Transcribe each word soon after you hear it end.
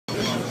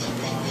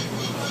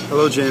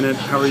Hello, Janet.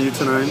 How are you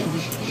tonight?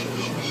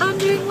 I'm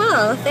doing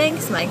well.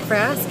 Thanks, Mike, for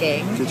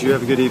asking. Did you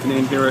have a good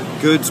evening here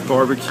at Goode's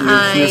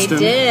BBQ, Houston?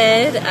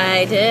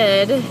 I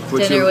did.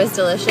 Dinner was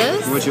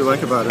delicious. What'd you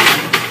like about it?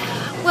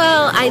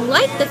 Well, I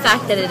like the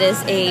fact that it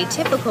is a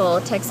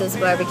typical Texas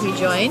barbecue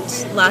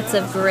joint. Lots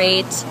of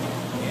great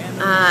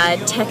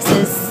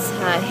Texas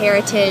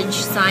heritage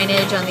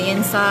signage on the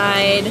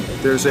inside.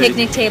 There's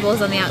picnic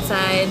tables on the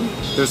outside.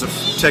 There's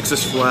a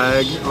Texas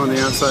flag on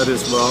the outside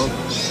as well.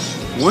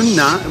 One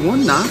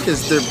knock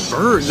is their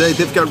bird.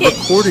 They've got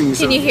recordings.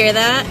 Can you hear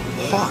that?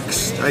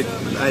 Hawks. I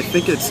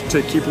think it's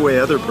to keep away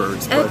other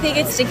birds. I think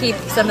it's to keep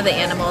some of the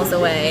animals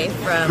away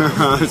from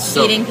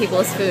eating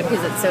people's food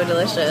because it's so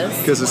delicious.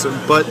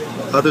 But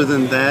other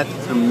than that,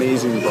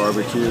 amazing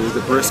barbecue.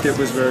 The brisket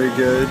was very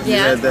good. Yeah. You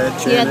had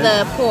that, Janet? You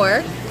had the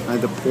pork. I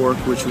had the pork,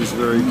 which was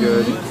very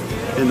good.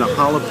 And the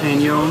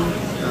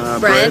jalapeno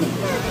bread.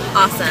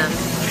 Awesome.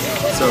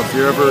 So if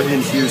you're ever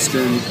in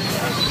Houston,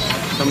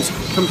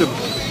 come to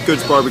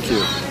Goode's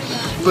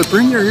BBQ. But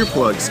bring your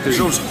earplugs, because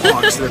those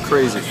hawks, they're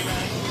crazy.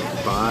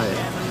 Bye.